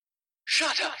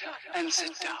Shut up and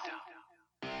sit down.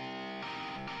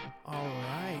 All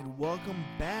right, welcome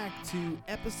back to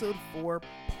episode 4,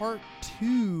 part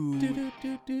 2.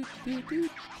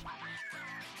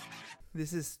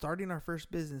 This is starting our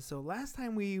first business. So last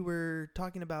time we were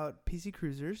talking about PC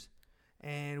Kruizers,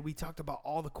 and we talked about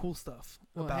all the cool stuff.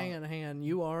 Well, hang on.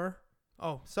 You are?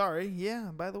 Oh, sorry.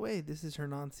 Yeah, by the way, this is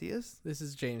Hernan Cias. This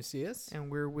is James Cias. And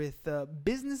we're with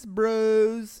Business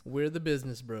Bros. We're the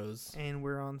Business Bros. And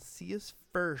we're on Cias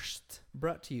First.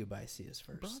 Brought to you by Cias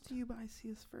First. Brought to you by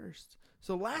Cias First.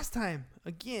 So last time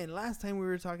we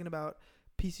were talking about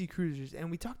PC Kruizers,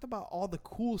 and we talked about all the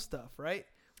cool stuff, right?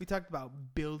 We talked about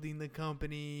building the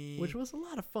company, which was a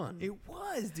lot of fun. It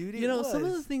was, dude. Some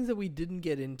of the things that we didn't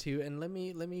get into, and let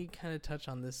me kind of touch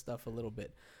on this stuff a little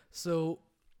bit. So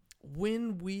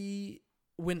when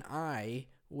I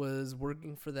was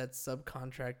working for that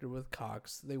subcontractor with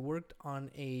Cox, they worked on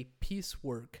a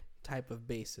piecework type of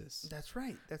basis. That's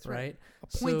right. A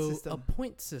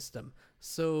point system.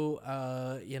 So,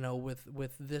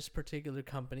 with this particular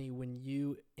company, when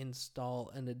you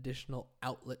install an additional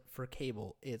outlet for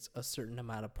cable, it's a certain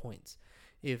amount of points.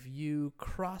 If you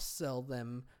cross-sell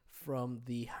them from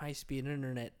the high-speed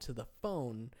internet to the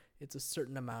phone, it's a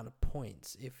certain amount of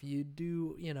points. If you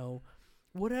do,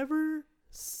 whatever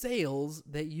sales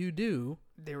that you do,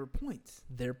 they're points.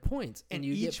 And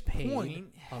you each get paid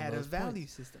point had a value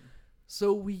system.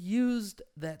 So we used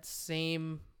that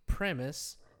same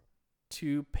premise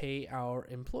to pay our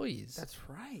employees. That's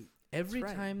right. Every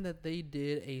time that they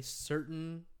did a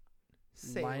certain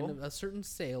a certain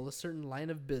line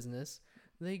of business,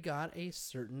 they got a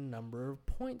certain number of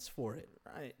points for it.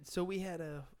 Right. So we had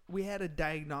a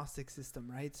diagnostic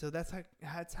system, right? So that's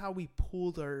how we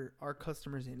pulled our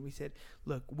customers in. We said,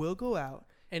 look, we'll go out.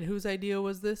 And whose idea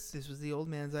was this? This was the old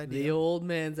man's idea. The old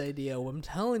man's idea. Well, I'm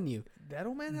telling you. That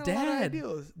old man had a lot of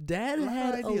ideas. Dad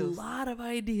had a lot of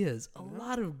ideas. A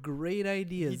lot of great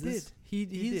ideas. He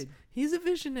did. He's a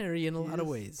visionary in a lot of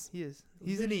ways. He is.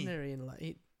 He's a visionary in a lot.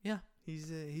 Yeah. He's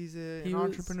an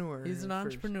entrepreneur. He's an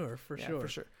entrepreneur for sure.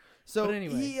 So but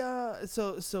anyway,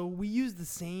 so we use the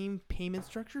same payment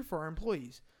structure for our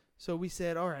employees. So we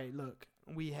said, all right, look,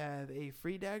 we have a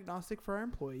free diagnostic for our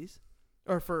employees,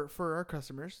 or for our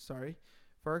customers. Sorry,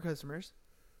 for our customers,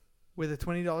 with a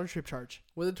 $20 trip charge.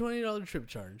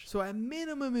 So at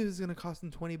minimum, it was going to cost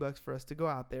them $20 for us to go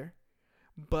out there,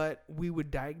 but we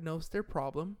would diagnose their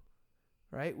problem,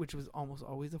 right? Which was almost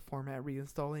always a format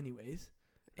reinstall, anyways.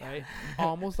 Right?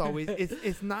 Almost always.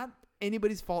 It's not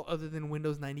anybody's fault other than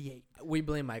Windows 98. We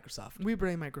blame Microsoft.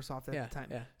 At the time.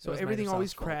 Yeah. So everything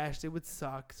always crashed. It would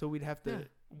suck. So we'd have to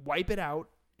wipe it out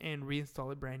and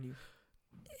reinstall it brand new.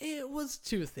 It was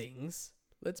two things.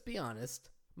 Let's be honest.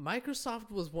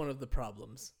 Microsoft was one of the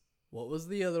problems. What was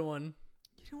the other one?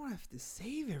 You don't have to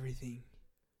save everything.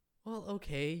 Well,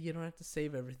 okay. You don't have to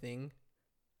save everything.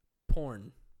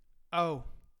 Porn. Oh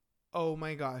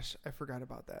my gosh, I forgot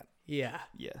about that. Yeah.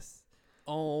 Yes.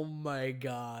 Oh my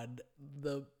God.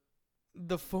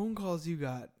 The phone calls you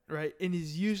got, right? And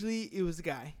it was a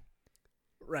guy.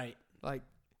 Right. Like,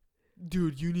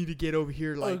 dude, you need to get over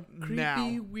here like now. A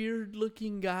creepy, weird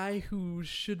looking guy who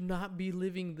should not be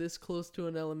living this close to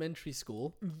an elementary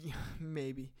school. Yeah,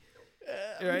 maybe.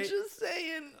 Right? I'm just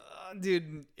saying.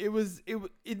 Dude,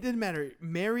 it didn't matter.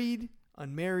 Married,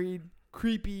 unmarried,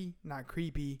 creepy, not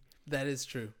creepy. That is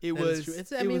true. It was true.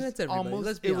 It's everybody. Almost,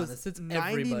 let's be honest. It's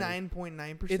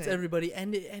 99.9%. It's everybody.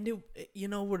 And it, you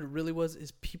know what it really was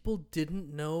is people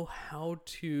didn't know how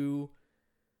to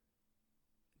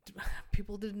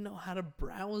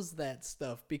browse that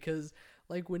stuff, because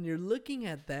like when you're looking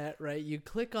at that, right, you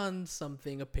click on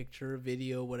something, a picture, a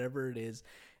video, whatever it is,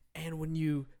 and when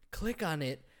you click on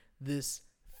it, this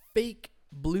fake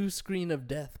blue screen of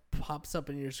death pops up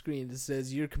on your screen that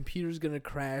says your computer's going to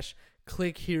crash.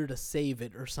 Click here to save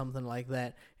it or something like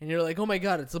that. And you're like, oh my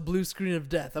God, it's a blue screen of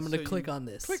death. I'm going to click on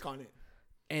this. Click on it.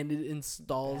 And it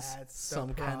installs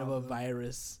some kind of a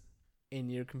virus in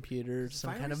your computer,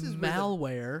 some kind of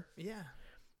malware. Yeah.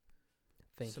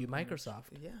 Thank you, Microsoft.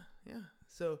 Yeah.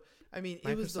 So, I mean,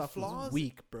 Microsoft it was the flaws. Was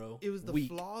weak, bro. It was the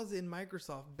flaws in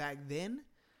Microsoft back then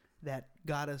that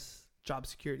got us job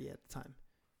security at the time.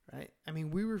 Right? I mean,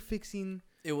 we were fixing...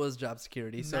 It was job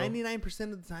security. So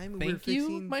 99% of the time, we were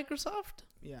fixing... Microsoft?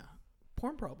 Yeah.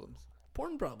 Porn problems.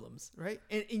 Right?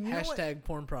 And you Hashtag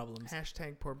porn problems.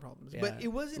 Hashtag porn problems. Yeah. But it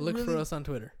wasn't Look for us on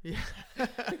Twitter. Yeah.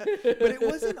 But it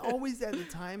wasn't always at the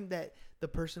time that the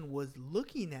person was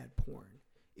looking at porn.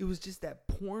 It was just that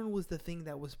porn was the thing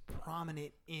that was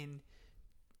prominent in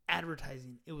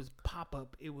advertising. It was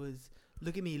pop-up. It was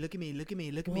look at me, look at me, look at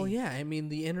me, look at me. Well, yeah. I mean,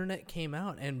 the internet came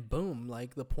out and boom,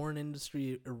 like the porn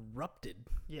industry erupted.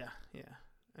 Yeah.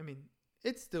 I mean,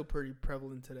 it's still pretty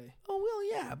prevalent today. Oh, well,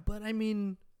 yeah. But I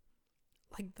mean,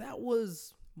 like that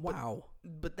was wow.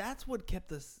 But that's what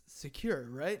kept us secure,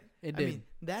 right? It did. I mean,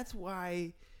 that's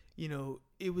why,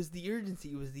 it was the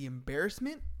urgency. It was the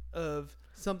embarrassment of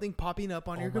something popping up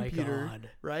on your computer,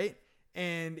 right?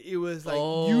 And it was like,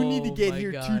 you need to get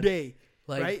here today,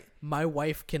 like, right? My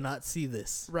wife cannot see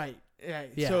this. Right.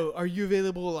 Yeah. So are you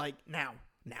available like now?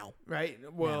 Now. Right?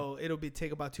 Well, it'll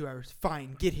take about 2 hours.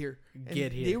 Fine. Get here.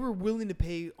 Get here. They were willing to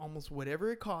pay almost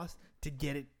whatever it cost to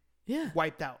get it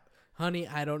wiped out. Honey,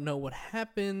 I don't know what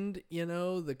happened.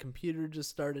 The computer just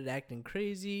started acting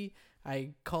crazy.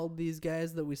 I called these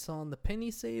guys that we saw on the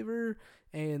Penny Saver,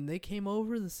 and they came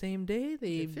over the same day.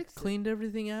 They cleaned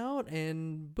everything out,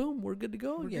 and boom, we're good to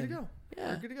go again. We're good to go. Yeah.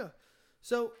 We're good to go.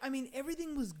 So, I mean,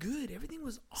 everything was good. Everything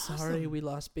was awesome. Sorry we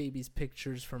lost baby's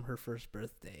pictures from her first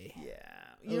birthday. Yeah.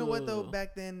 You know what, though?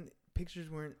 Back then, pictures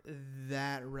weren't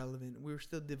that relevant. We were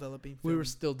still developing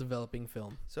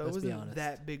film. So it wasn't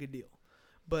that big a deal.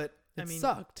 But, I mean,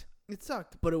 sucked. It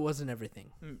sucked. But it wasn't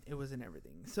everything. It wasn't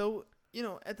everything. So,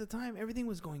 at the time, everything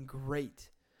was going great.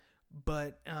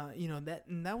 But,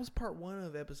 that was part 1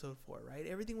 of episode 4, right?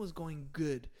 Everything was going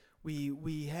good.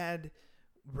 We had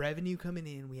revenue coming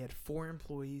in. We had 4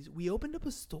 employees. We opened up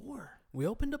a store.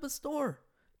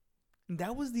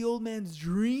 That was the old man's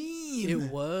dream.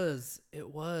 It was.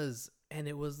 And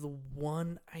it was the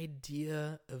one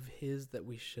idea of his that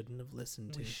we shouldn't have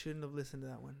listened to. We shouldn't have listened to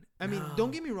that one. I mean,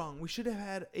 don't get me wrong. We should have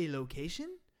had a location.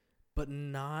 But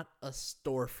not a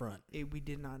storefront. We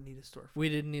did not need a storefront. We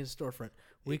didn't need a storefront.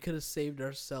 We could have saved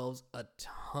ourselves a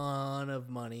ton of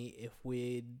money if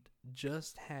we'd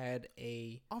just had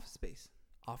a office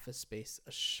space,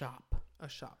 a shop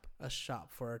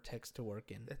for our techs to work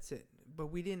in. That's it. But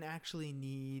we didn't actually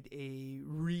need a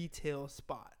retail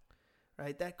spot,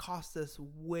 right? That cost us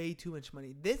way too much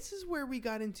money. This is where we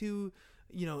got into,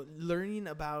 learning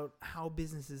about how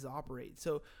businesses operate.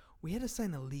 So we had to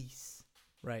sign a lease.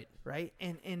 Right.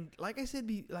 And like I said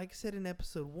in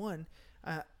episode 1,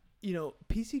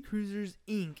 PC Kruizers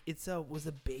Inc. itself was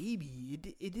a baby.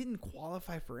 It didn't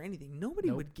qualify for anything.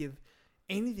 Nobody would give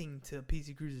anything to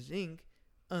PC Kruizers Inc.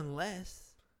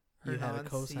 unless Hernan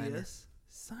Cias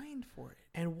signed for it.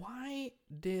 And why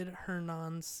did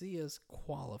Hernan Cias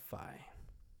qualify?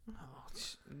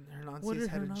 Hernan Cias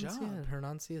had a job.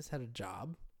 Hernan Cias had a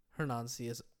job. Hernan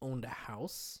Cias owned a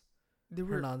house.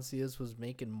 Hernan Cias was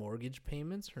making mortgage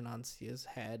payments. Hernan Cias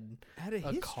had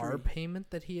a car payment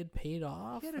that he had paid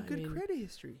off. He had a good credit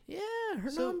history. Yeah,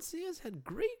 Hernan Cias had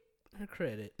great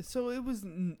credit. So it was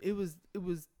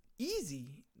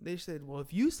easy. They said, well,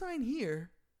 if you sign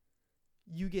here,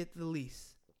 you get the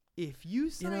lease. If you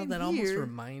sign that almost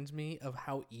reminds me of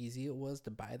how easy it was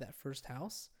to buy that first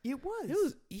house. It was. It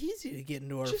was easy to get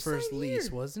into our first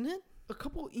lease, wasn't it? A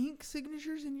couple ink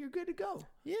signatures and you're good to go.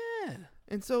 Yeah.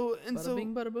 And so bada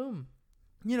bing, bada boom.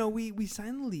 We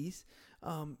signed the lease.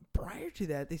 Prior to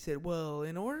that, they said, well,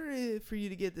 in order for you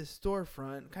to get this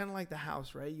storefront, kind of like the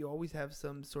house, right? You always have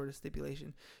some sort of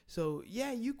stipulation. So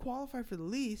yeah, you qualify for the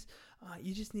lease.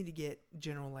 You just need to get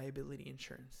general liability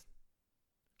insurance.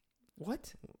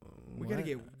 What? We gotta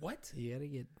get what? You gotta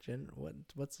get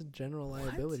what's a general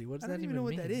liability? What does that even mean? I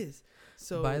don't even know what that is.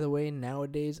 So, by the way,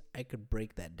 nowadays I could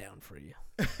break that down for you.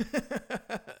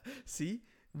 See,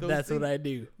 that's what I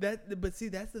do. But see,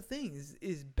 that's the thing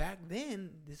is back then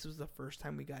this was the first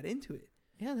time we got into it.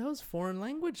 Yeah, that was foreign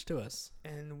language to us.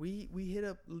 And we hit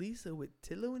up Lisa with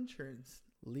Titlo Insurance.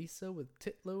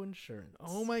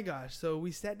 Oh my gosh! So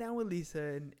we sat down with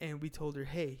Lisa and we told her,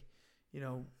 hey,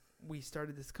 we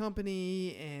started this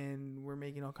company and we're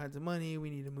making all kinds of money.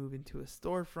 We need to move into a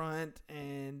storefront.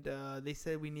 And they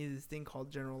said we needed this thing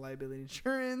called general liability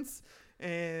insurance.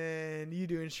 And you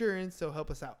do insurance, so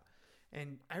help us out.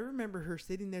 And I remember her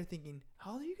sitting there thinking,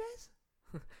 how old are you guys?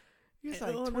 You guys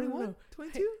like 21,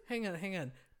 22? Hang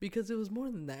on. Because it was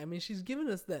more than that. I mean, she's giving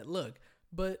us that look.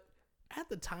 But at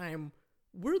the time,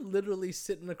 we're literally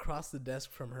sitting across the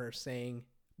desk from her saying,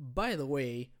 by the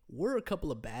way, we're a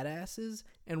couple of badasses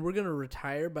and we're going to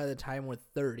retire by the time we're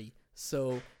 30.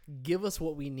 So give us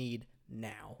what we need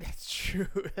now. That's true.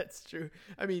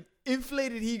 I mean,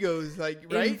 inflated egos, right?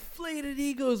 Inflated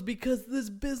egos because this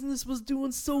business was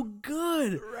doing so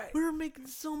good. Right. We were making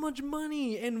so much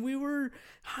money and we were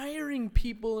hiring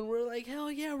people and we're like,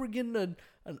 hell yeah, we're getting an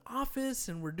office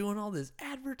and we're doing all this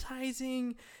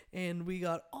advertising and we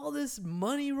got all this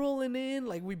money rolling in.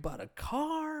 Like we bought a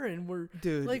car and we're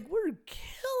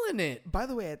killing it. By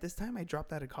the way, at this time I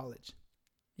dropped out of college.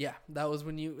 Yeah, that was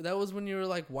when you were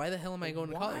like, why the hell am I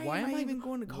going to college? Why am I even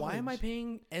going to college? Why am I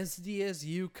paying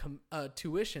SDSU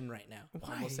tuition right now? Why?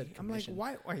 I almost said commission. I'm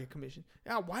like, why are you commission?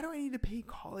 Yeah, why do I need to pay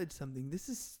college something? This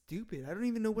is stupid. I don't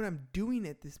even know what I'm doing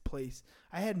at this place.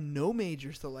 I had no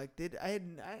major selected.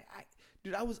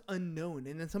 Dude, I was unknown.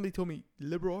 And then somebody told me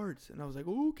liberal arts. And I was like,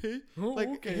 oh, okay.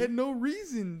 I had no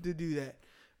reason to do that.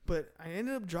 But I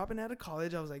ended up dropping out of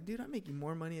college. I was like, dude, I'm making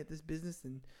more money at this business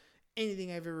than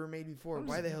anything I've ever made before.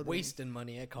 Why the hell? Wasting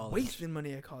money at college. Wasting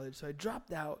money at college. So I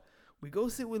dropped out. We go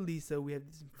sit with Lisa. We have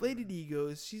these inflated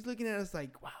egos. She's looking at us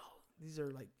like, wow, these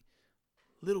are like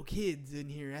little kids in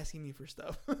here asking me for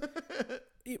stuff.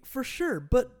 For sure.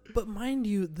 But mind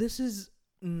you, this is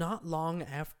not long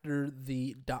after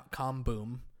the .com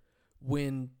boom,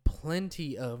 when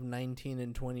plenty of 19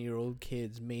 and 20-year-old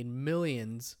kids made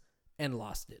millions and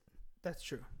lost it. That's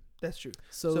true. That's true.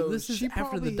 So this is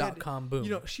after the .com boom. You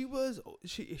know, she was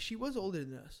older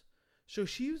than us, so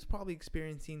she was probably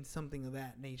experiencing something of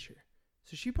that nature.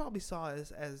 So she probably saw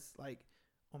us as like,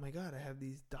 oh my god, I have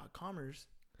these .comers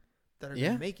that are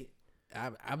gonna make it.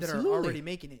 Absolutely. That are already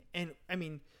making it. And I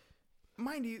mean,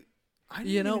 mind you,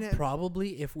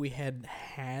 probably if we had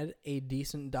a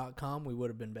decent .com, we would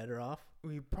have been better off.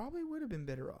 We probably would have been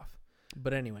better off.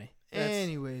 But anyway.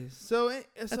 So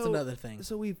that's another thing.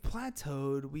 So we've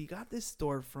plateaued. We got this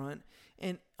storefront.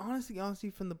 And honestly,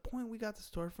 from the point we got the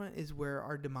storefront is where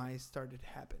our demise started to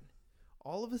happen.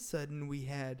 All of a sudden, we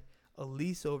had a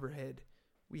lease overhead.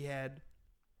 We had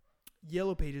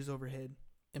Yellow Pages overhead.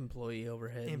 Employee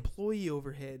overhead.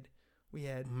 We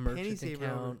had merchant Penny Saver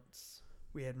accounts.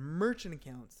 We had merchant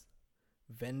accounts.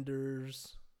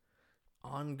 Vendors.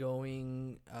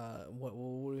 Ongoing, what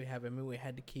do we have? I mean, we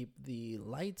had to keep the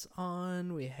lights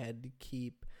on. We had to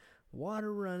keep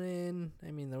water running. I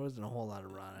mean, there wasn't a whole lot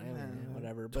of running.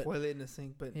 Whatever. But toilet in the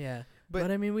sink. But yeah. But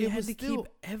I mean, we had to keep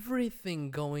everything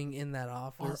going in that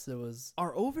office.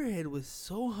 Our overhead was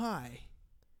so high,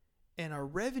 and our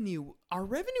revenue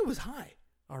was high.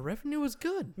 Our revenue was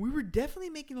good. We were definitely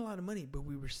making a lot of money, but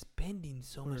we were spending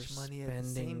so much money at the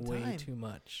same time. Way too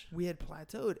much. We had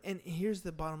plateaued. And here's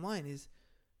the bottom line is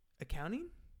accounting,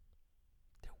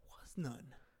 there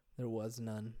was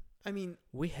none. I mean,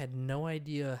 we had no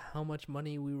idea how much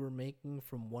money we were making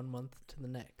from 1 month to the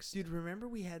next. Dude, remember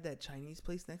we had that Chinese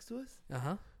place next to us?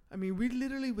 Uh-huh. I mean, we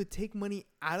literally would take money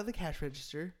out of the cash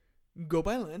register, go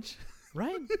buy lunch.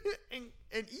 Right. and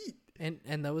eat.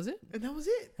 And that was it.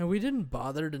 And we didn't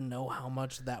bother to know how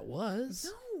much that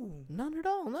was. No. None at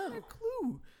all, no. Not a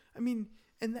clue. I mean,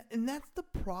 and that's the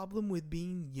problem with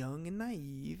being young and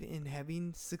naive and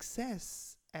having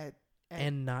success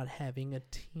and not having a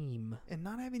team.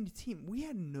 We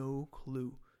had no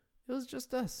clue. It was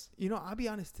just us. You know, I'll be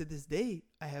honest, to this day,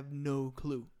 I have no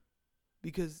clue.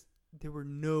 Because there were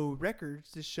no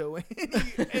records to show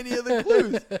any other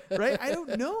clues, right? I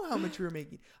don't know how much we were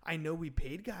making. I know we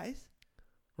paid guys.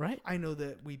 Right. I know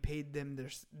that we paid them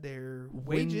their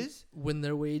wages. When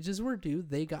their wages were due,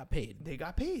 they got paid.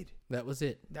 That was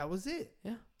it.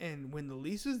 Yeah. And when the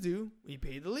lease was due, we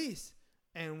paid the lease.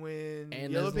 And when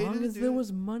as long as there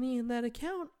was money in that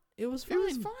account, it was fine. It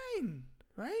was fine,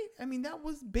 right? I mean, that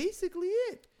was basically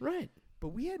it. Right. But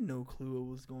we had no clue what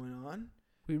was going on.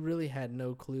 We really had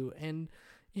no clue. And,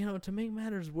 you know, to make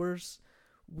matters worse,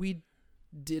 we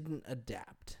didn't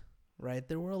adapt, right?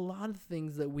 There were a lot of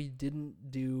things that we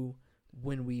didn't do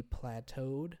when we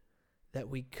plateaued that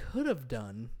we could have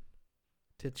done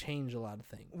to change a lot of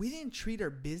things. We didn't treat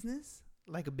our business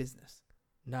like a business.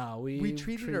 No, we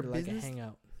treated our business like a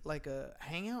hangout. Like a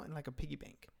hangout and like a piggy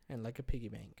bank.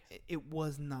 It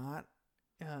was not,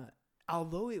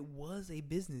 although it was a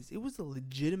business, it was a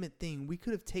legitimate thing. We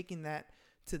could have taken that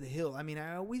to the hill. I mean,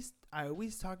 I always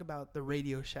talk about the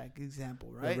Radio Shack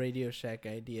example, right? The Radio Shack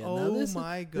idea. Oh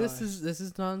my god! This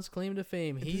is Don's claim to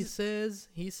fame. He says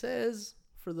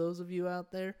for those of you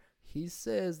out there, he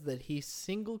says that he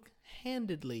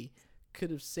single-handedly could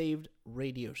have saved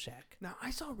Radio Shack. Now, I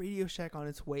saw Radio Shack on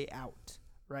its way out,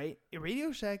 right?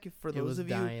 Radio Shack, for those of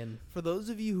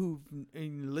you who've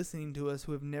listening to us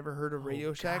who have never heard of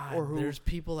Radio Shack, or who there's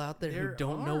people out there who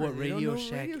don't know what Radio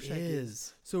Shack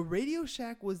is. So Radio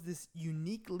Shack was this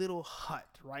unique little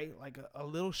hut, right? Like a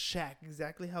little shack,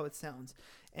 exactly how it sounds.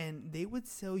 And they would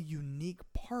sell unique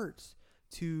parts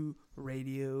to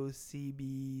radios,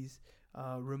 CBs,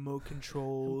 remote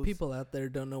controls. People out there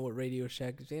don't know what Radio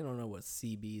Shack is. They don't know what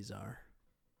CBs are.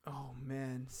 Oh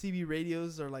man, CB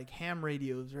radios are like ham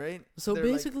radios, right? So they're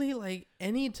basically like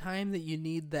any time that you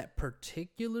need that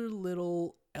particular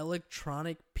little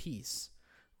electronic piece,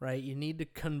 right? You need to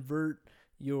convert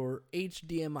your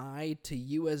HDMI to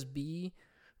USB,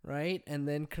 right? And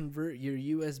then convert your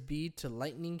USB to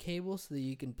lightning cable so that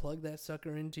you can plug that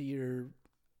sucker into your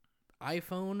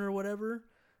iPhone or whatever.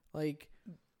 Like,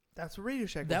 that's what Radio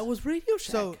Shack was. That was Radio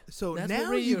Shack. So That's now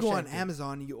what Radio you go Shack on did.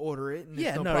 Amazon, you order it, and Yeah,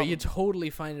 it's no no, problem. you totally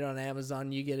find it on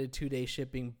Amazon. You get a 2-day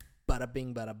shipping, bada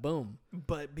bing, bada boom.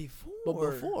 But before,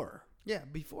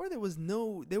 before there was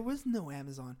no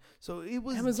Amazon. So it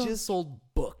was Amazon just sold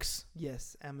books.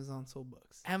 yes, Amazon sold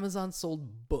books. Amazon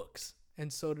sold books,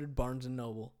 and so did Barnes and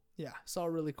Noble. Yeah. Saw a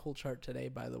really cool chart today,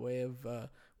 by the way, of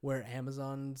where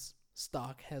Amazon's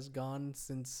stock has gone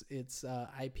since its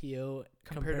IPO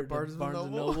compared to Barnes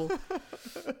and Noble.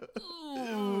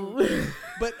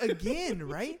 But again,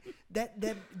 right?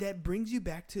 That brings you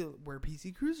back to where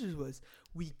PC Cruisers was.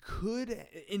 We could,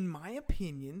 in my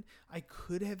opinion, I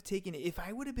could have taken it if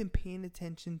I would have been paying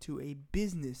attention to a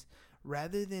business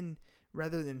rather than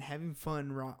having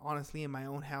fun, honestly, in my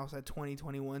own house at 20,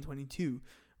 21, 22.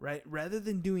 Right? Rather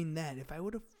than doing that, if I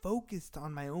would have focused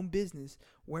on my own business,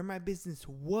 where my business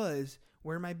was,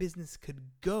 where my business could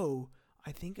go,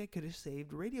 I think I could have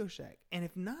saved Radio Shack. And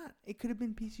if not, it could have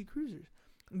been PC Cruisers.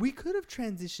 We could have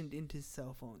transitioned into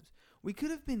cell phones. We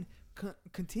could have been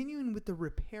continuing with the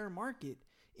repair market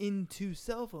into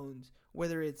cell phones,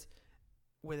 whether it's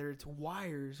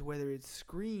wires, whether it's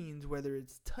screens, whether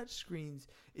it's touch screens.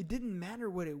 It didn't matter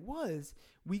what it was.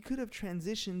 We could have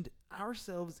transitioned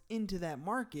ourselves into that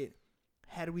market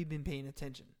had we been paying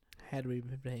attention.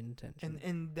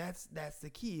 And that's the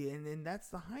key, and that's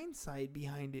the hindsight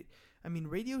behind it. I mean,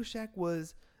 Radio Shack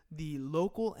was the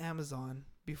local Amazon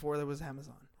before there was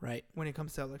Amazon. Right. When it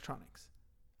comes to electronics,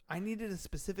 I needed a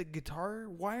specific guitar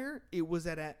wire. It was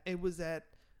at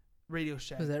Radio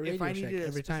Shack. It was at Radio if I Shack needed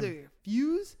every a specific time.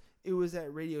 fuse, it was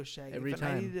at Radio Shack. Every if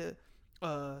time. I needed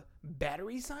a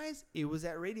battery size, it was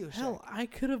at Radio Shack. Hell, I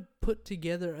could have put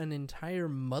together an entire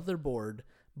motherboard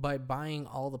by buying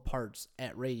all the parts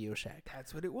at Radio Shack.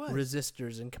 That's what it was.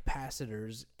 Resistors and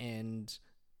capacitors and,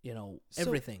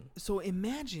 everything. So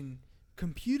imagine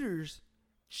computers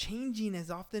changing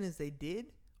as often as they did.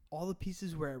 All the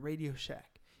pieces were at Radio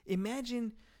Shack.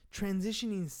 Imagine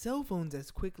transitioning cell phones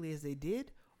as quickly as they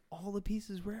did. All the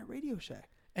pieces were at Radio Shack.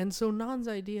 And so Nan's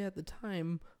idea at the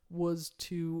time was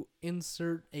to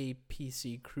insert a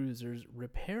PC Cruisers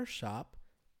repair shop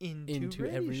into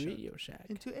every Radio Shack.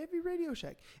 Into every Radio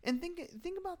Shack. And think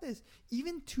about this.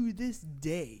 Even to this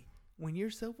day, when your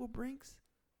cell phone breaks,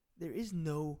 there is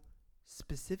no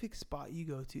specific spot you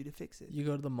go to fix it. You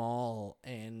go to the mall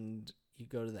and you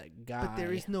go to that guy. But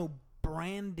there is no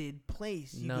branded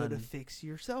place you go to fix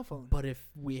your cell phone. But if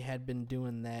we had been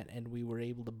doing that and we were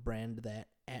able to brand that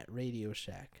at Radio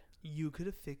Shack, you could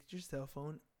have fixed your cell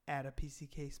phone at a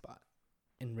PCK spot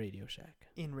in Radio Shack.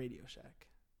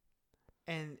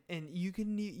 And you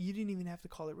didn't even have to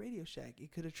call it Radio Shack.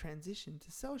 It could have transitioned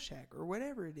to Cell Shack or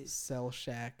whatever it is. Cell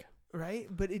Shack. Right?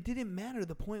 But it didn't matter.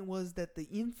 The point was that the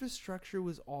infrastructure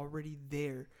was already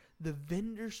there. The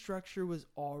vendor structure was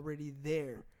already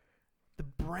there. The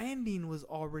branding was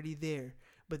already there.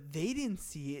 But they didn't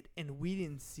see it, and we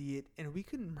didn't see it, and we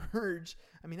couldn't merge.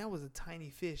 I mean, I was a tiny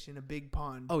fish in a big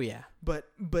pond. Oh, yeah. But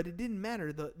it didn't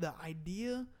matter. The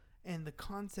idea and the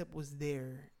concept was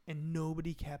there, and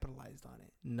nobody capitalized on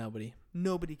it.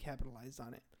 Nobody capitalized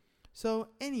on it. So,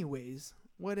 anyways,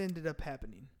 what ended up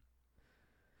happening?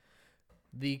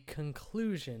 The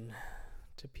conclusion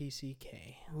to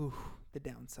PCK. Ooh, the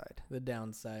downside.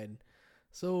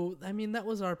 So, I mean, that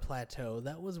was our plateau.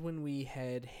 That was when we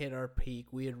had hit our peak.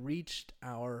 We had reached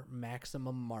our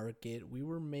maximum market. We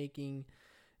were making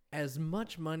as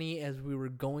much money as we were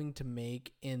going to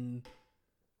make in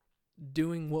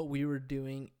doing what we were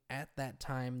doing at that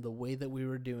time, the way that we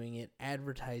were doing it,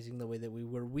 advertising the way that we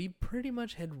were. We pretty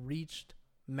much had reached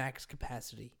max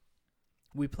capacity.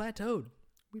 We plateaued.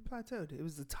 It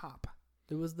was the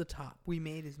top. We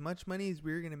made as much money as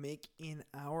we were going to make in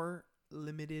our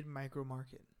limited micro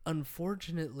market.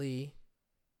 Unfortunately,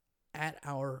 at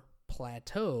our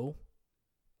plateau,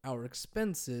 our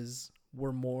expenses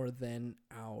were more than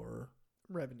our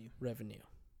revenue.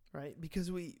 Right? Because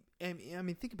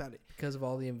think about it. Because of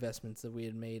all the investments that we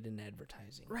had made in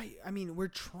advertising. Right. I mean, we're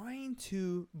trying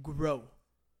to grow.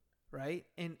 Right?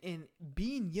 And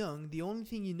being young, the only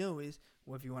thing you know is,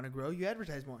 well, if you want to grow, you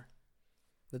advertise more.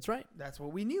 That's right. That's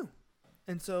what we knew.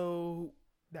 And so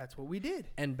that's what we did.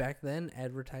 And back then,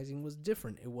 advertising was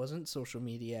different. It wasn't social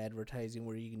media advertising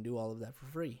where you can do all of that for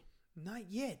free. Not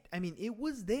yet. I mean, it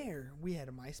was there. We had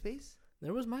a MySpace.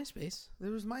 There was MySpace,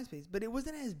 but it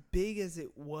wasn't as big as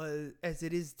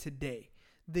it is today.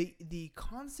 The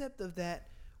concept of that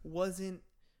wasn't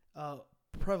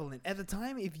prevalent at the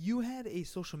time. If you had a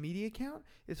social media account,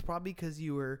 it's probably because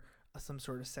you were some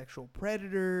sort of sexual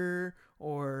predator,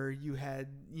 or you had,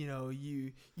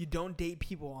 you don't date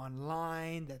people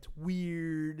online. That's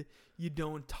weird. You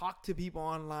don't talk to people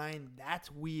online.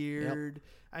 That's weird. Yep.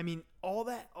 I mean, all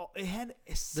that, it had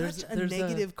such a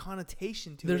negative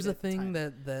connotation to it. There's a thing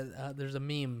that there's a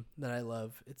meme that I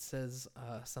love. It says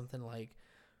something like,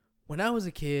 when I was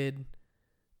a kid,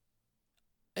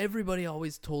 everybody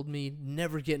always told me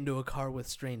never get into a car with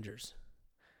strangers.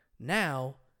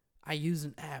 Now, I use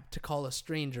an app to call a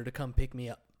stranger to come pick me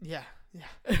up. Yeah.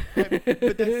 But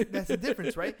that's the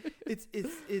difference, right?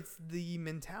 It's the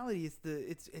mentality.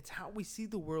 It's how we see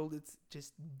the world. It's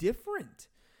just different.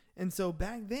 And so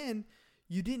back then,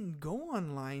 you didn't go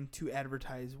online to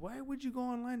advertise. Why would you go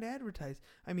online to advertise?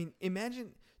 I mean,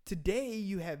 imagine today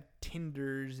you have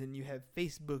Tinders and you have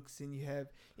Facebooks and you have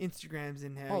Instagrams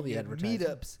and all the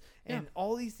meetups and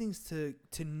all these things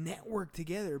to network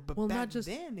together. But back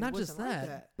then, it wasn't like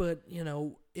that. But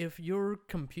if your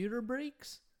computer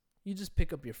breaks, you just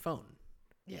pick up your phone.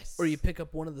 Yes. Or you pick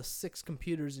up one of the 6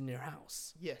 computers in your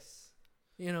house. Yes.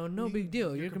 No big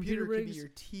deal. Your computer breaks. Could be your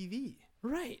TV.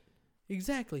 Right.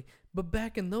 Exactly. But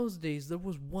back in those days, there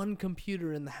was one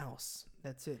computer in the house.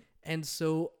 That's it. And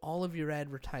so all of your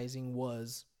advertising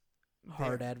was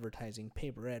hard advertising,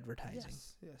 paper advertising.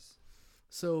 Yes.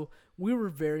 So we were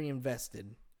very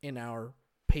invested in our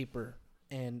paper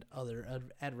and other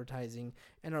advertising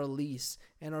and our lease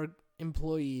and our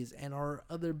employees and our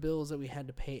other bills that we had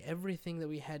to pay, everything that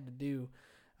we had to do.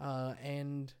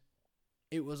 And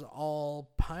it was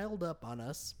all piled up on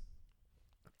us,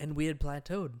 and we had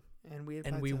plateaued. And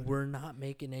we were not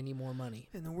making any more money.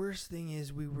 And the worst thing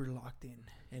is we were locked in.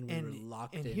 And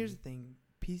here's the thing.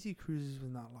 PC Kruizers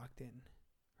was not locked in.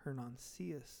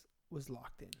 Hernancius was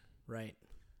locked in. Right.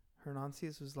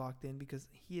 Hernancius was locked in because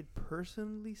he had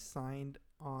personally signed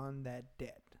on that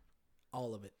debt.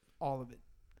 All of it.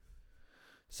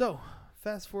 So,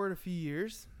 fast forward a few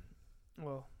years.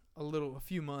 Well, a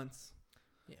few months.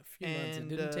 Yeah, a few months. It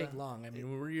didn't take long. I mean,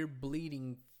 you're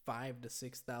bleeding $5,000 to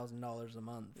 $6,000 a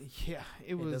month. Yeah,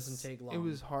 it doesn't take long. It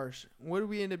was harsh. What did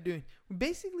we end up doing?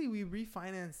 Basically, we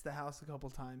refinanced the house a couple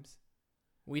times.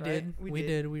 We did. We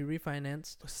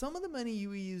refinanced. Some of the money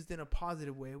we used in a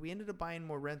positive way. We ended up buying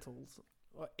more rentals,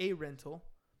 a rental.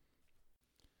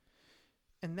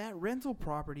 And that rental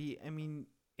property, I mean,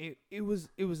 it was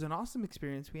an awesome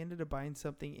experience. We ended up buying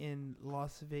something in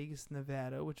Las Vegas,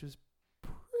 Nevada, which was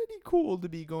pretty cool to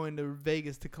be going to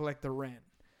Vegas to collect the rent.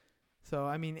 So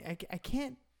I mean, I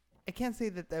can't say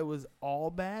that was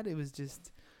all bad. It was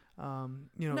just,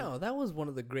 No, that was one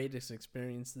of the greatest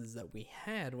experiences that we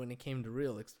had when it came to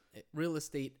real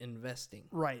estate investing.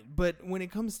 Right, but when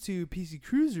it comes to PC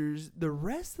Kruizers, the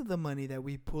rest of the money that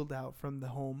we pulled out from the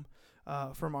home,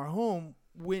 from our home,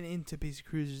 went into PC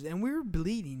Kruizers, and we were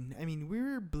bleeding. I mean, we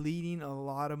were bleeding a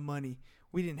lot of money.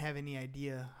 We didn't have any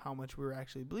idea how much we were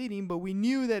actually bleeding, but we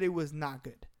knew that it was not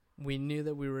good. We knew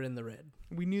that we were in the red.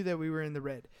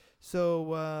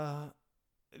 So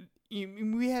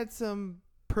we had some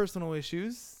personal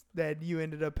issues that you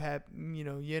ended up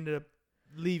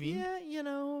leaving.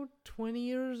 Yeah, 20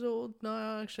 years old.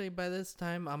 No, actually, by this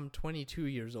time, I'm 22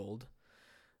 years old.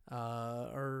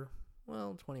 21,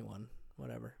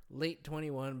 whatever. Late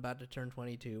 21, about to turn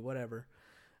 22, whatever.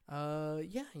 I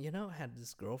had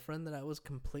this girlfriend that I was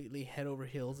completely head over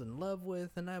heels in love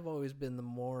with, and I've always been the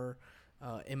more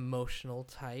emotional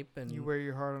type. And you wear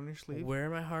your heart on your sleeve. Wear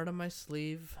my heart on my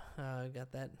sleeve.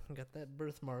 Got that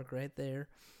birthmark right there.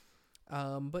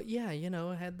 But yeah,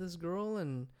 I had this girl,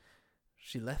 and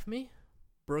she left me,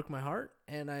 broke my heart,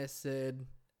 and I said,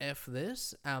 F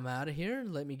this, I'm out of here.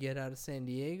 Let me get out of San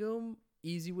Diego.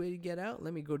 Easy way to get out.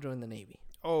 Let me go join the Navy.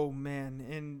 Oh man,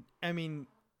 and I mean,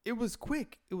 it was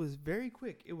quick. It was very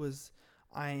quick.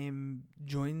 I am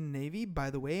joining the Navy. By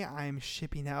the way, I am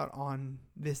shipping out on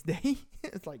this day.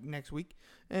 It's like next week.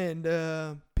 And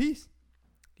peace.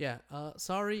 Yeah.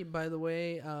 Sorry, by the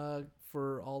way,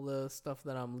 for all the stuff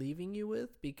that I'm leaving you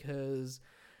with, because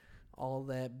all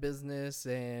that business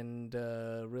and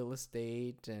real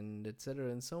estate and et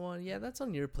cetera and so on. Yeah, that's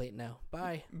on your plate now.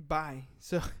 Bye. Bye.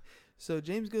 So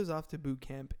James goes off to boot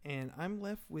camp, and I'm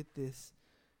left with this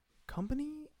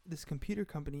computer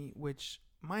company, which,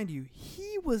 mind you,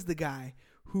 he was the guy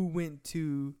who went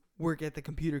to work at the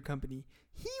computer company.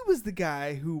 He was the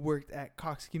guy who worked at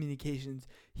Cox Communications.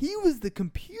 He was the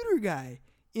computer guy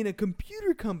in a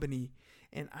computer company.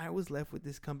 And I was left with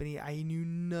this company. I knew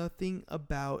nothing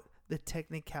about the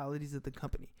technicalities of the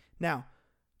company. Now,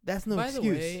 that's no excuse. By the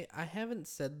way, I haven't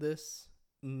said this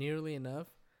nearly enough,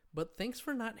 but thanks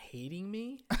for not hating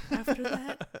me after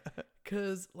that.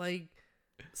 Because,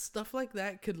 stuff like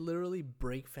that could literally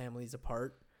break families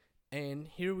apart. And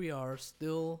here we are,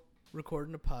 still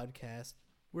recording a podcast.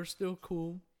 We're still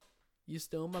cool. You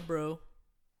still my bro.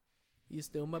 You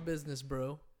still my business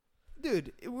bro.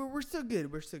 Dude, we're still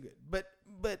good. We're still good.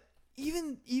 But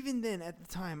even then, at the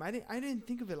time, I didn't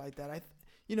think of it like that.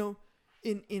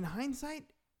 In hindsight,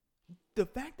 the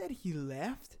fact that he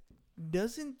left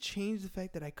doesn't change the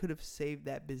fact that I could have saved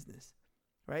that business,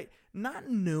 right? Not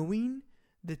knowing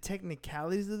the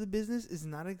technicalities of the business is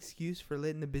not an excuse for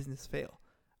letting the business fail,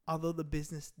 although the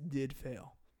business did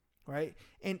fail, right?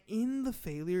 And in the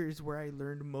failure is where I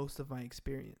learned most of my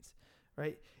experience,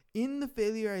 right? In the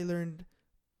failure, I learned,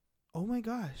 oh my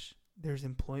gosh, there's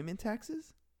employment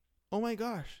taxes. Oh my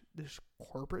gosh, there's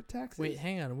corporate taxes. Wait,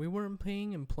 hang on. We weren't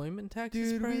paying employment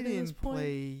taxes. Dude, we didn't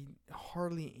pay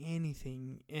hardly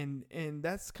anything, and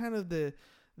that's kind of the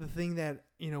thing that,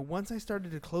 once I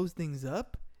started to close things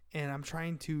up, and I'm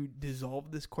trying to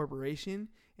dissolve this corporation,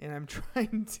 and I'm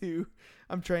trying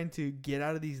to get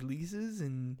out of these leases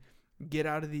and get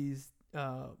out of these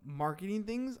marketing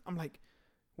things. I'm like,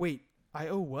 wait, I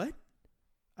owe what?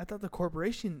 I thought the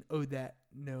corporation owed that.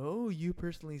 No, you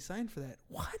personally signed for that.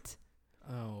 What?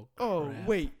 Oh, crap. Oh,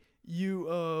 wait. You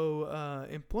owe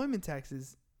employment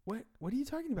taxes. What are you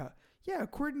talking about? Yeah,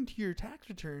 according to your tax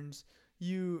returns,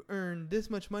 you earned this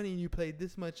much money and you paid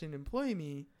this much in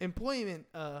employment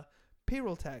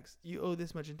payroll tax. You owe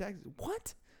this much in taxes.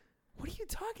 What? What are you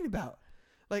talking about?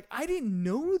 Like, I didn't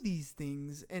know these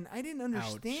things and I didn't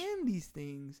understand these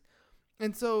things.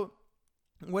 And so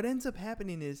what ends up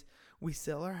happening is we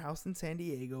sell our house in San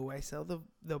Diego. I sell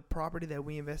the property that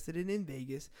we invested in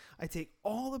Vegas. I take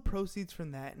all the proceeds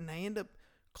from that and I end up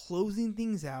closing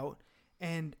things out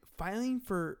and filing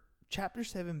for Chapter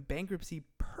 7 bankruptcy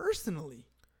personally.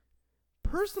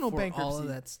 Personal bankruptcy. For all of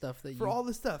that stuff For all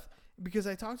the stuff. Because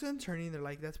I talked to an attorney and they're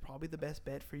like, that's probably the best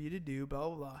bet for you to do, blah,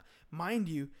 blah, blah. Mind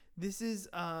you, this is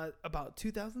about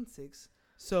 2006.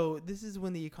 So this is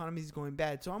when the economy is going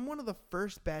bad. So I'm one of the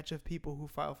first batch of people who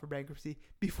file for bankruptcy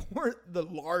before the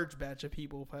large batch of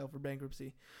people who file for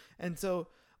bankruptcy. And so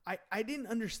I didn't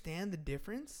understand the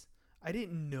difference. I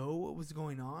didn't know what was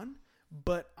going on,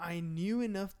 but I knew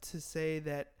enough to say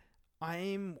that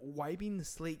I'm wiping the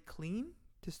slate clean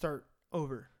to start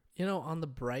over. On the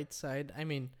bright side, I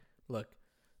mean, look,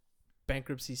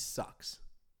 bankruptcy sucks,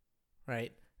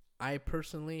 right? I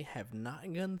personally have not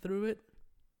gone through it.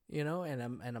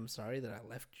 And I'm sorry that I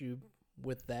left you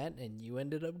with that and you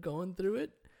ended up going through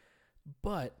it.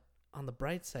 But on the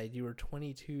bright side, you were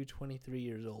 22, 23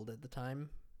 years old at the time.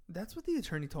 That's what the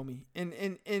attorney told me. And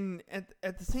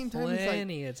at the same time,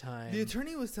 plenty of time. The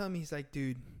attorney was telling me, he's like,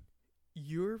 dude,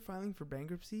 you're filing for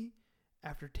bankruptcy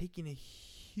after taking a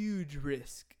huge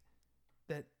risk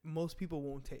that most people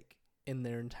won't take in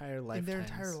their entire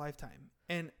lifetime.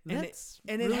 And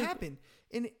it happened.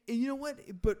 And you know what?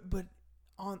 But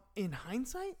in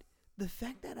hindsight, the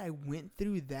fact that I went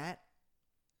through that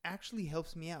actually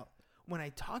helps me out. When I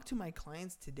talk to my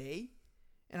clients today,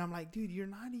 and I'm like, dude, you're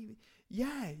not even...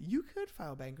 Yeah, you could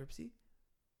file bankruptcy,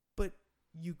 but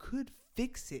you could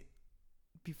fix it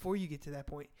before you get to that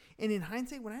point. And in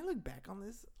hindsight, when I look back on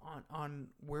this, on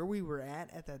where we were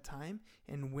at that time,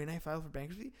 and when I filed for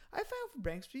bankruptcy,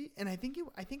 and I think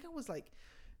I was like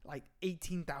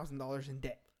 $18,000 in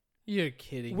debt. You're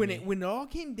kidding me. When it all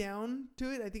came down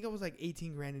to it, I think I was like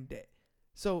 18 grand in debt.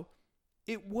 So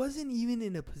it wasn't even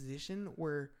in a position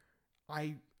where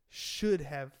I should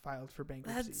have filed for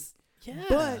bankruptcy.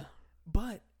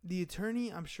 But the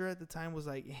attorney, I'm sure at the time, was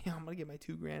like, hey, I'm going to get my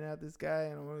 $2,000 out of this guy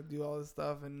and I'm going to do all this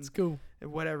stuff and let's go.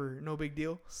 And whatever. No big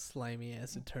deal. Slimy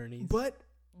ass attorneys. But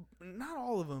not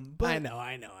all of them. But I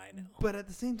know. But at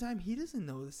the same time, he doesn't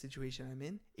know the situation I'm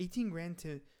in. 18 grand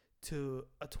to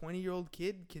a 20-year-old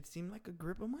kid could seem like a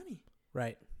grip of money.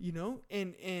 Right.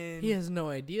 And he has no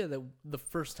idea that the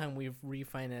first time we've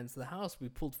refinanced the house, we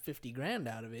pulled 50 grand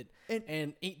out of it.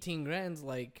 And 18 grand's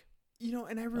like,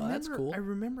 and I remember, that's cool. I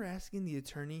remember asking the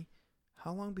attorney,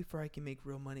 how long before I can make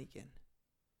real money again?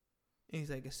 And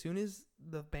he's like, as soon as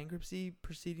the bankruptcy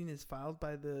proceeding is filed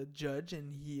by the judge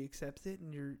and he accepts it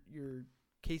and your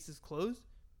case is closed,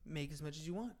 make as much as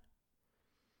you want.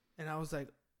 And I was like,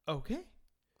 okay.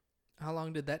 How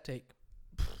long did that take?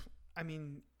 I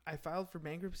mean, I filed for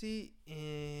bankruptcy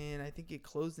and I think it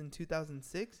closed in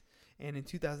 2006. And in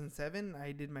 2007,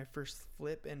 I did my first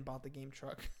flip and bought the game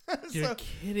truck. You're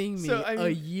kidding me. A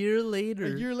year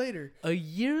later.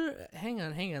 Hang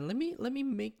on. Let me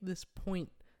make this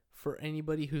point for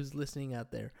anybody who's listening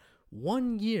out there.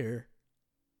 1 year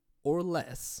or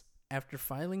less after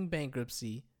filing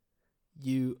bankruptcy,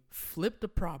 you flipped a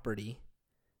property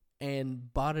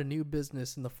and bought a new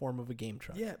business in the form of a game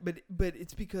truck. Yeah, but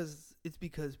it's because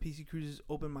PC Cruisers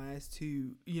opened my eyes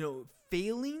to,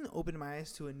 failing opened my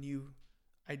eyes to a new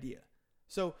idea.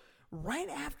 So right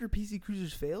after PC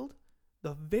Cruisers failed,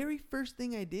 the very first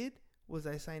thing I did was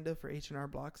I signed up for H&R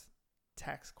Block's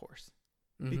tax course.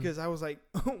 Because I was like,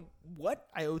 oh, what?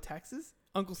 I owe taxes?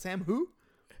 Uncle Sam who?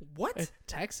 What?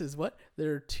 Taxes, what?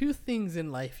 There are two things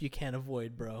in life you can't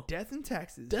avoid, bro. Death and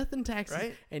taxes. Death and taxes.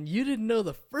 Right? And you didn't know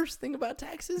the first thing about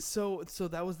taxes? So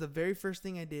that was the very first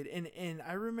thing I did. And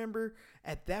I remember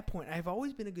at that point, I've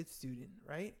always been a good student,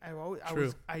 right?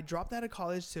 I dropped out of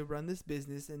college to run this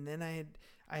business, and then I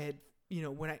had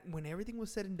when everything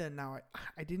was said and done, now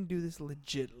I didn't do this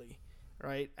legitly,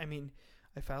 right? I mean,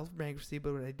 I filed for bankruptcy,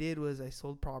 but what I did was I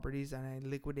sold properties and I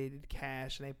liquidated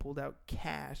cash and I pulled out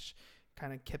cash,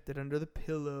 kind of kept it under the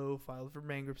pillow, filed for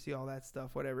bankruptcy, all that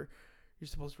stuff, whatever. You're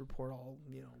supposed to report all,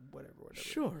 whatever.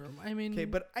 Sure. I mean, okay,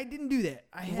 but I didn't do that.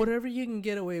 Whatever you can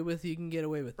get away with, you can get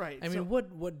away with. Right. I mean,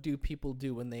 what do people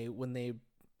do when they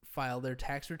file their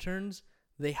tax returns?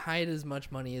 They hide as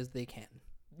much money as they can.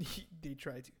 They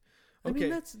try to. Okay. I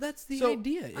mean, that's the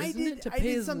idea, isn't it? To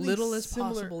pay as little as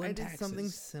possible in taxes. I did something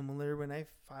similar when I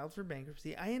filed for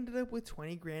bankruptcy. I ended up with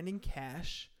 $20,000 in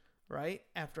cash, right,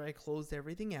 after I closed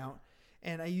everything out,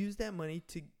 and I used that money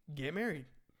to get married.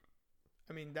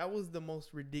 I mean, that was the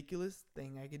most ridiculous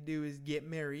thing I could do, is get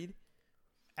married.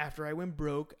 After I went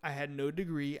broke, I had no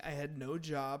degree, I had no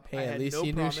job. Hey, I had at least no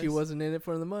you promise. knew she wasn't in it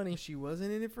for the money. She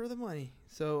wasn't in it for the money.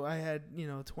 So I had,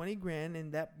 $20,000,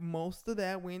 and that most of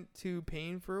that went to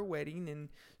paying for a wedding and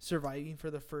surviving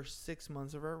for the first 6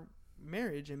 months of our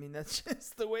marriage. I mean, that's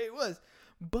just the way it was.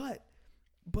 But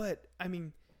I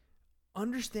mean,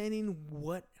 understanding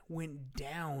what went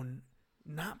down,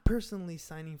 not personally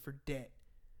signing for debt,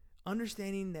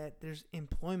 understanding that there's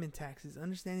employment taxes,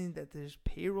 understanding that there's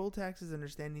payroll taxes,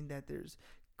 understanding that there's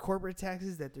corporate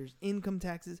taxes, that there's income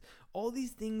taxes, all these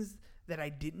things that I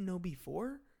didn't know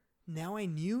before, now I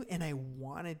knew and I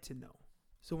wanted to know.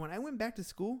 So when I went back to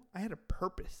school, I had a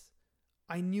purpose.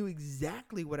 I knew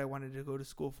exactly what I wanted to go to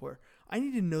school for. I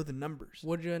needed to know the numbers.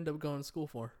 What did you end up going to school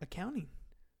for? Accounting,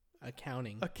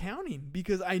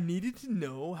 because I needed to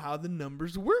know how the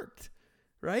numbers worked,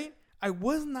 right? I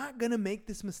was not going to make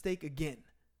this mistake again.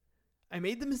 I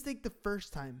made the mistake the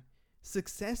first time.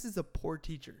 Success is a poor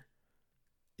teacher.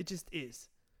 It just is,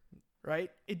 right?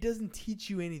 It doesn't teach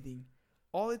you anything.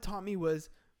 All it taught me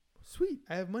was, sweet,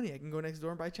 I have money. I can go next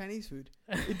door and buy Chinese food.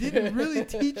 It didn't really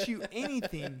teach you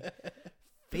anything.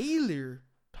 Failure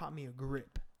taught me a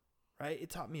grip, right? It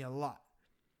taught me a lot.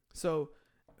 So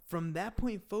from that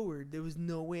point forward, there was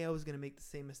no way I was going to make the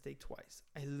same mistake twice.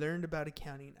 I learned about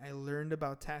accounting. I learned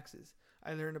about taxes.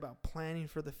 I learned about planning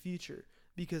for the future,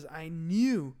 because I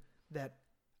knew that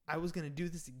I was going to do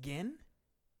this again,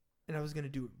 and I was going to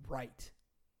do it right.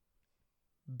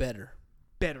 Better.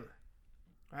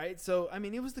 Right? So, I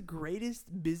mean, it was the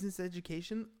greatest business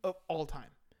education of all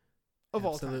time.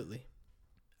 Absolutely.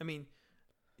 I mean,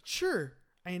 sure,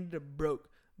 I ended up broke.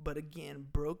 But again,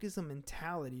 broke is a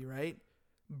mentality, right?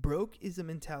 Broke is a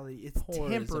mentality. It's Poor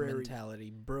temporary. Is a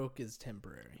mentality. Broke is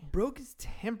temporary. Broke is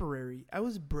temporary. I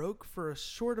was broke for a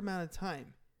short amount of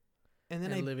time, and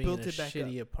then I living built in a it back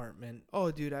shitty up. Apartment.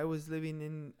 Oh, dude, I was living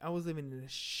in a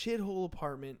shithole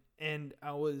apartment, and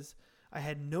I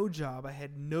had no job. I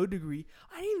had no degree.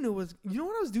 I didn't even know you know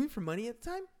what I was doing for money at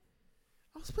the time?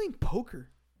 I was playing poker.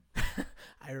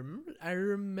 I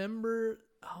remember.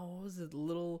 Oh, what was it? The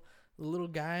little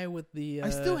guy with the... I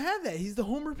still have that. He's the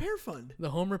home repair fund. The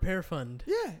home repair fund.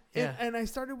 Yeah. And I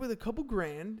started with a couple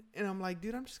grand, and I'm like,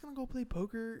 dude, I'm just going to go play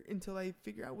poker until I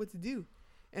figure out what to do.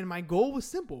 And my goal was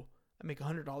simple. I make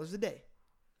 $100 a day.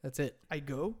 That's it. I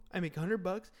make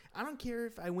 $100. I don't care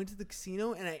if I went to the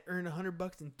casino and I earned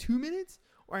 $100 in 2 minutes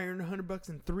or I earned $100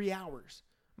 in 3 hours.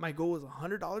 My goal was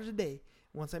 $100 a day.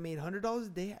 Once I made $100 a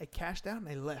day, I cashed out and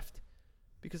I left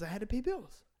because I had to pay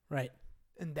bills. Right.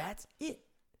 And that's it.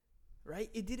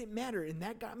 Right? It didn't matter. And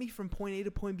that got me from point A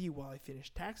to point B while I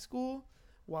finished tax school,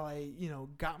 while I,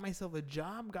 got myself a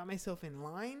job, got myself in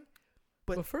line.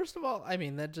 But first of all, I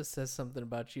mean, that just says something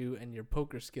about you and your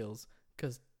poker skills.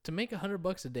 Because to make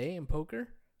 $100 a day in poker,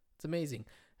 it's amazing.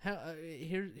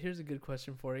 Here's a good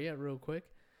question for you, real quick.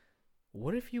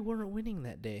 What if you weren't winning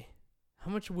that day? How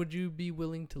much would you be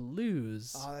willing to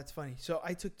lose? Oh, that's funny. So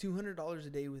I took $200 a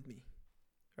day with me,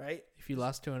 right? If you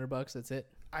lost $200, that's it.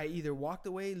 I either walked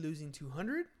away losing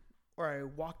 200 or I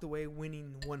walked away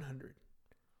winning 100.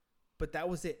 But that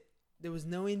was it. There was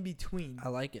no in between. I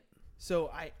like it. So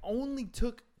I only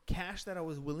took cash that I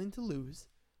was willing to lose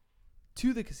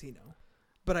to the casino,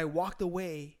 but I walked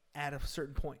away at a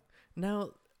certain point.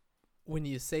 Now, when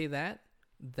you say that,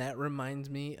 that reminds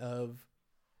me of,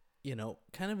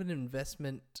 kind of an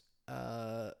investment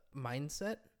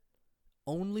mindset.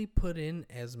 Only put in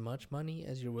as much money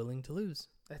as you're willing to lose.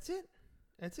 That's it.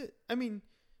 I mean,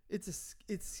 it's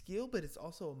skill, but it's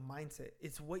also a mindset.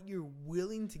 It's what you're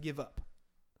willing to give up.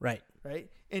 Right.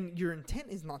 And your intent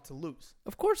is not to lose.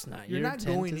 Of course not. You're not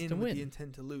going in with the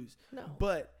intent to lose. No.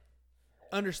 But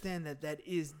understand that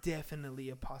is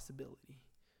definitely a possibility.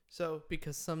 So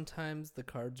because sometimes the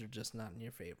cards are just not in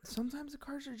your favor. Sometimes the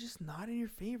cards are just not in your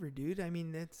favor, dude. I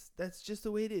mean, that's just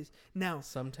the way it is. Now,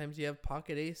 sometimes you have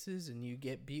pocket aces and you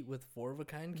get beat with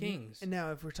 4-of-a-kind kings. And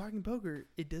now, if we're talking poker,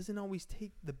 it doesn't always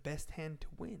take the best hand to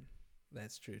win.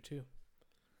 That's true too.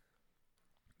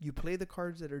 You play the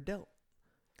cards that are dealt.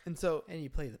 And you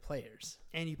play the players.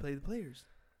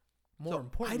 More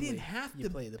importantly, you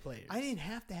play the players. I didn't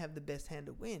have to have the best hand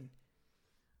to win.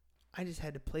 I just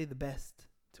had to play the best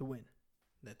to win.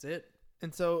 That's it.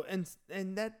 And so and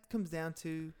that comes down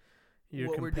to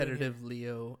your competitive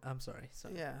Leo. I'm sorry.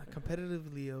 Yeah,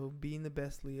 competitive Leo, being the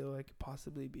best Leo I could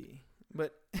possibly be.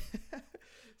 But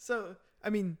so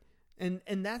I mean,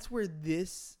 and that's where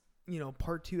this,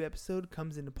 part 2 episode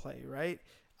comes into play, right?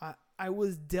 I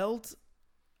was dealt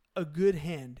a good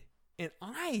hand and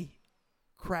I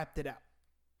crapped it out.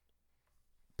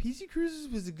 PC Cruisers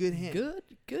was a good hand.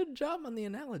 Good job on the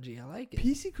analogy. I like it.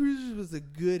 PC Cruisers was a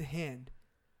good hand.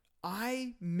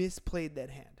 I misplayed that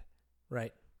hand.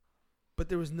 Right. But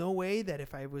there was no way that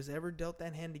if I was ever dealt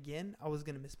that hand again, I was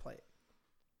going to misplay it.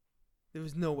 There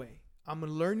was no way. I'm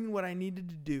learning what I needed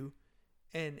to do.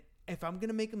 And if I'm going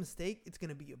to make a mistake, it's going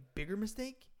to be a bigger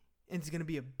mistake. And it's going to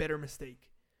be a better mistake.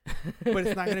 But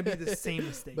it's not going to be the same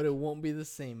mistake. But it won't be the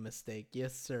same mistake.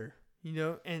 Yes, sir.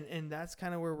 And that's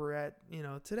kind of where we're at,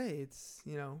 today. It's,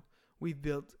 we've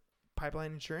built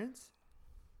Pipeline Insurance.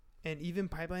 And even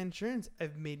Pipeline Insurance,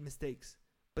 I've made mistakes.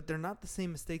 But they're not the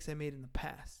same mistakes I made in the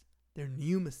past. They're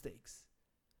new mistakes.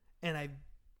 And I've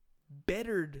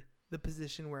bettered the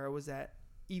position where I was at,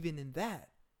 even in that,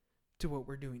 to what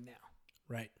we're doing now.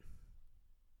 Right.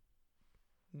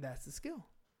 That's the skill.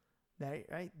 Right?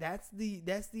 That's the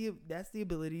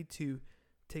ability to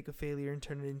take a failure and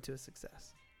turn it into a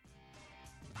success.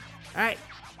 All right,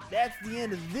 that's the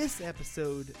end of this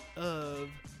episode of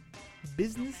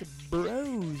Business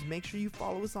Bros. Make sure you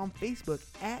follow us on Facebook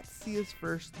at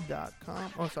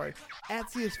seeusfirst.com. Oh, sorry,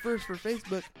 at seeusfirst for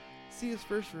Facebook,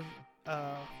 seeusfirst for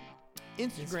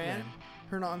Instagram.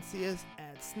 Hernan Seas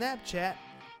at Snapchat.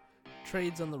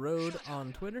 Trades on the Road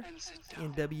on Twitter.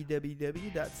 And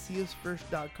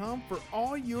www.seeusfirst.com for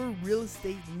all your real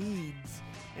estate needs.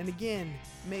 And again,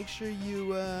 make sure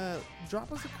you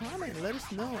drop us a comment. Let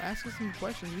us know. Ask us some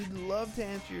questions. We'd love to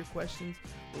answer your questions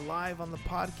live on the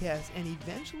podcast. And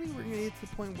eventually we're going to get to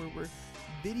the point where we're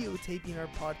videotaping our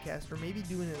podcast or maybe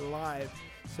doing it live.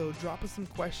 So drop us some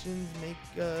questions. Make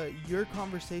your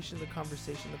conversation the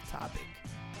conversation of topic.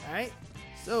 All right?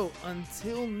 So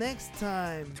until next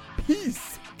time,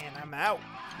 peace. And I'm out.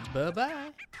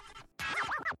 Bye-bye.